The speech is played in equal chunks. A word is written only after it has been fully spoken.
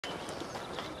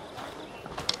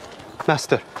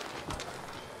Master.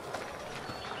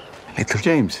 Little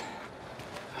James.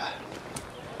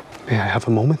 May I have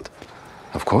a moment?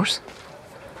 Of course.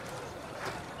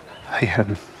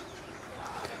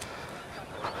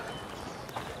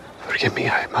 Forgive me,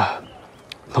 I'm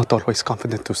not always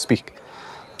confident to speak.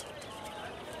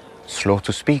 Slow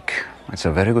to speak. It's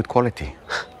a very good quality.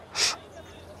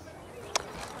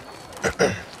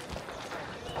 I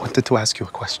wanted to ask you a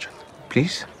question.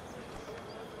 Please?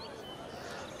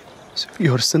 So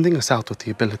you're sending us out with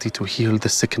the ability to heal the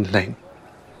sick and lame.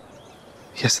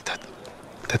 Yes,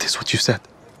 that is what you said.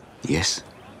 Yes.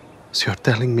 So you're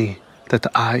telling me that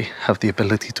I have the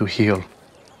ability to heal.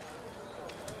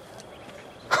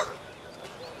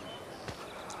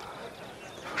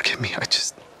 Forgive me, I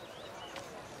just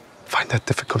find that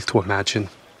difficult to imagine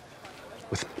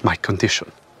with my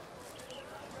condition,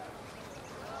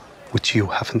 which you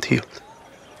haven't healed.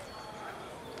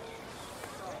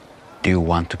 Do you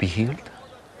want to be healed?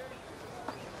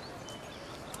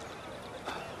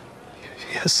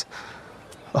 Yes,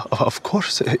 of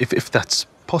course, if that's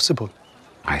possible.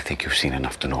 I think you've seen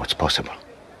enough to know it's possible.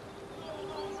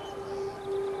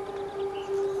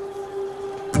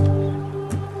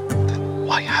 Then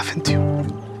why haven't you?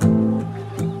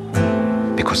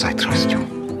 Because I trust you.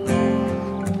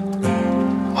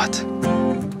 What?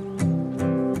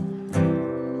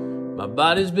 My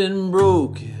body's been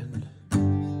broken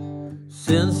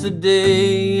since the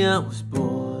day I was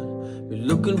born. Been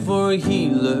looking for a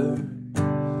healer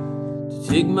to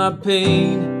take my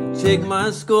pain, take my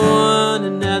scorn,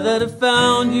 and now that I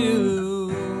found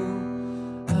you,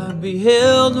 I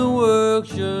beheld the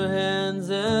works your hands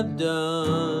have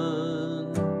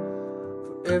done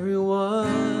for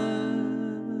everyone.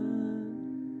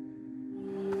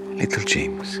 Little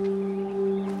James.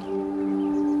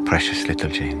 Precious little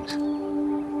James.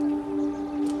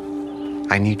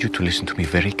 I need you to listen to me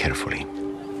very carefully,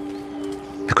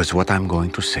 because what I'm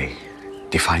going to say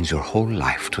defines your whole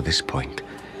life to this point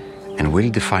and will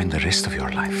define the rest of your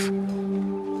life.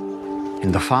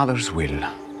 In the Father's will,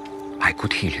 I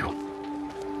could heal you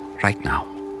right now.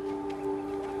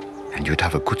 And you'd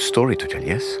have a good story to tell,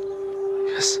 yes?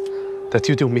 Yes, that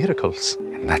you do miracles.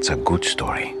 And that's a good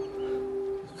story.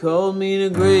 You called me to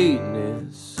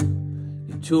greatness.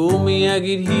 You told me I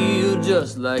could heal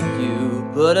just like you,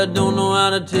 but I don't know how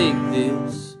to take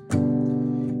this.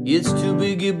 It's too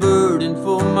big a burden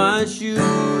for my shoes.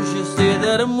 You say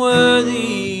that I'm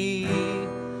worthy,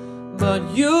 but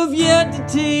you've yet to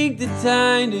take the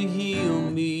time to heal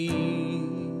me.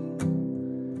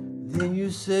 Then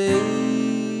you say,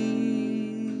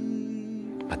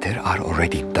 But there are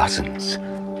already dozens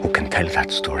who can tell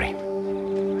that story.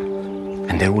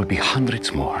 And there will be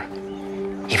hundreds more,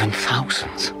 even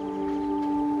thousands.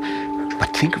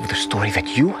 But think of the story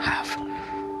that you have,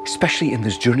 especially in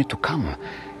this journey to come,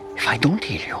 if I don't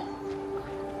heal you.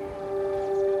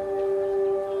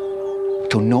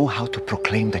 To know how to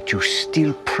proclaim that you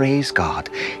still praise God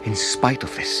in spite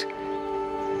of this.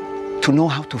 To know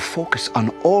how to focus on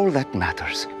all that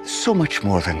matters, so much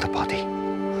more than the body.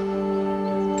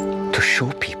 To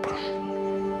show people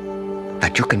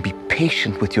that you can be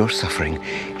patient with your suffering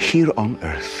here on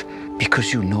earth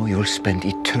because you know you'll spend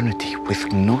eternity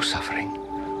with no suffering.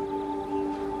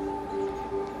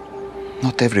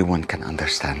 Not everyone can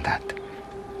understand that.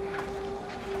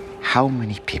 How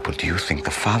many people do you think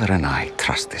the Father and I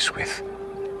trust this with?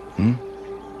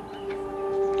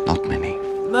 Not many.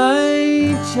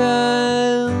 my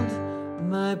child,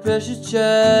 my precious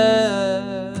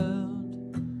child,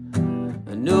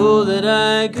 I know that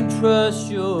I can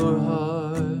trust your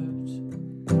heart.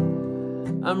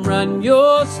 I'm writing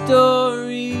your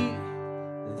story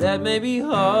that may be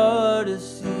hard to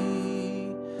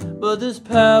see, but there's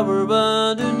power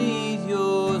underneath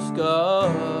your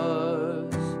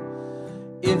scars.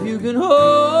 If you can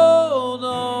hold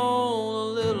on a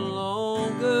little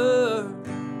longer,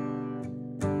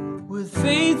 with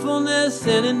faithfulness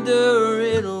and endure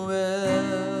it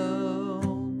well.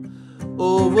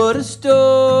 Oh, what a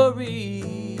story,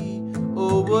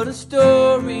 oh, what a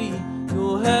story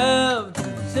you'll have to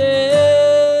tell.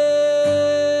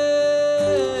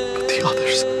 The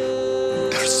others,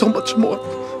 there's so much more.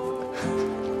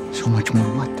 So much more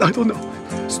what? I don't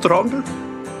know. Stronger?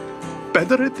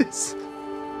 Better at this?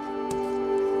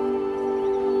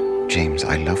 James,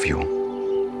 I love you.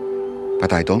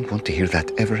 But I don't want to hear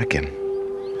that ever again.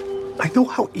 I know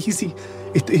how easy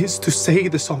it is to say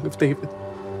the Song of David,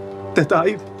 that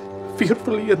I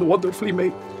fearfully and wonderfully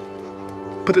made.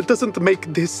 But it doesn't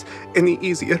make this any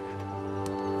easier.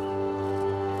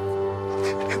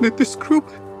 And in this group,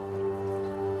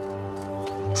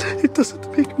 it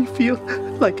doesn't make me feel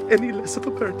like any less of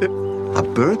a burden. A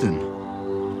burden?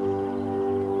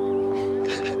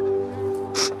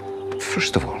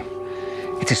 First of all,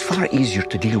 it is far easier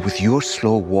to deal with your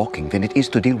slow walking than it is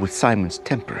to deal with Simon's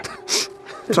temper.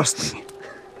 Trust me.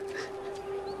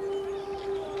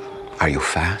 Are you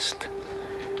fast?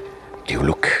 Do you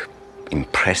look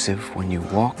impressive when you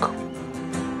walk?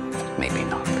 Maybe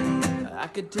not. I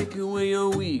could take away your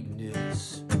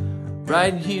weakness,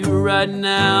 right here, right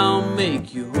now,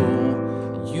 make you whole.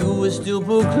 You will still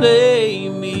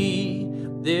proclaim me.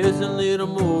 There's a little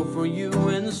more for you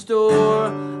in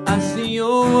store. I see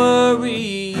your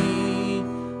worry,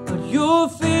 but your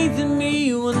faith in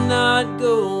me will not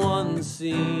go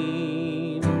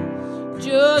unseen.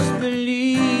 Just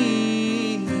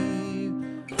believe,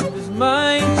 'cause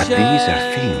my But child, these are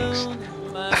things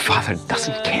the Father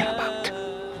doesn't care about.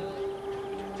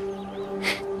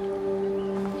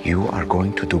 You are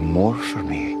going to do more for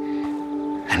me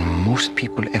than most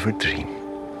people ever dream.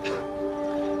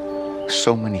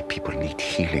 So many people need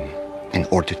healing in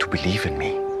order to believe in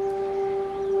me.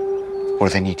 Or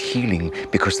they need healing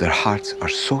because their hearts are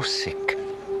so sick.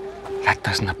 That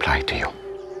doesn't apply to you.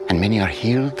 And many are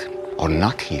healed or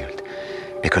not healed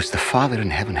because the Father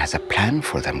in heaven has a plan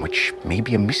for them which may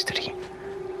be a mystery.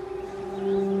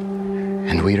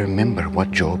 And we remember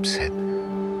what Job said.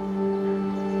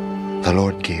 The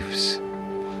Lord gives,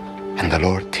 and the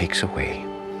Lord takes away.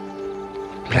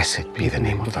 Blessed be the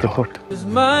name of the Lord. 'Cause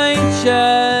my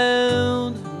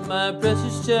child, my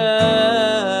precious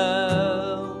child,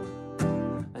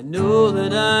 I know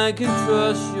that I can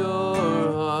trust your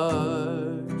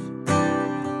heart.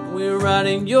 We're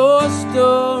writing your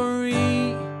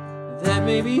story that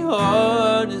may be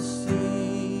hard to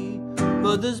see,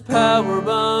 but there's power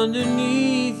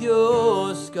underneath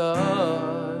your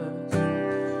scars.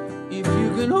 If you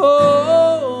can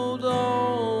hold on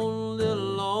a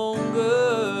little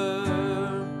longer,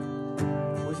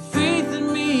 with faith in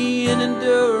me and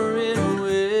endure it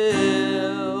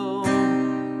will.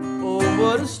 Oh,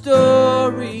 what a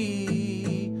story,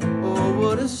 oh,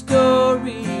 what a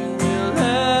story we'll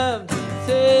have to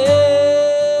tell.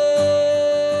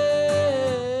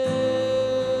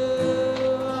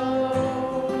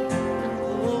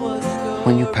 Oh, what a story.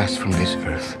 When you pass from this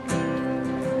earth,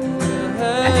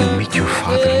 and you meet your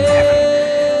Father in heaven,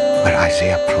 where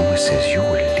Isaiah promises you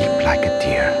will leap like a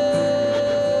deer,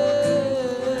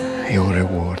 your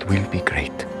reward will be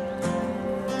great.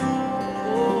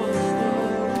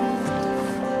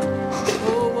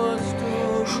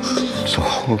 So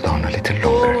hold on a little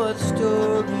longer.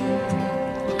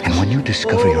 And when you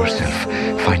discover yourself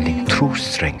finding true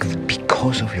strength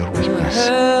because of your weakness,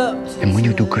 and when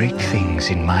you do great things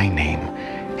in my name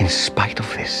in spite of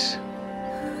this,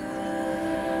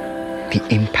 the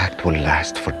impact will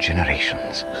last for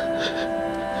generations.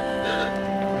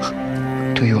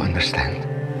 Do you understand?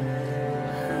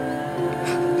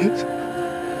 Yes.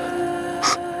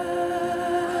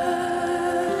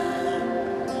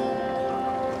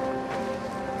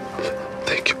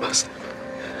 Thank you, Master.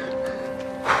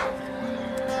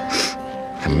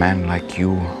 A man like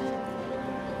you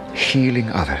healing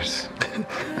others.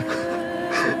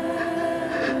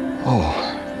 Oh,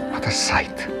 what a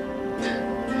sight.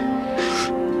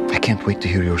 I can't wait to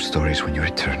hear your stories when you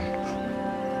return.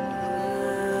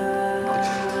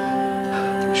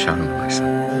 Shalom, my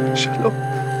son. Shalom.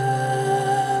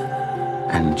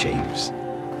 And James.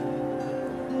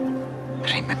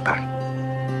 Remember,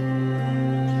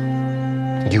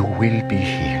 you will be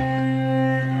healed.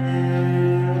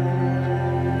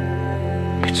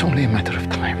 It's only a matter of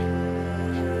time.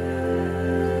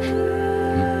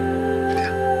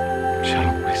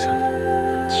 Shalom, my son.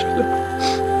 Shalom.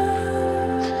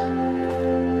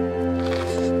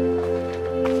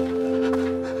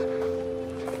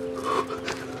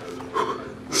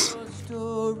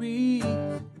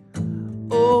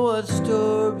 Oh, what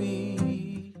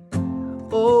story,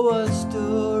 oh, what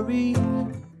story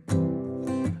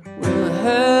will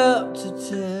have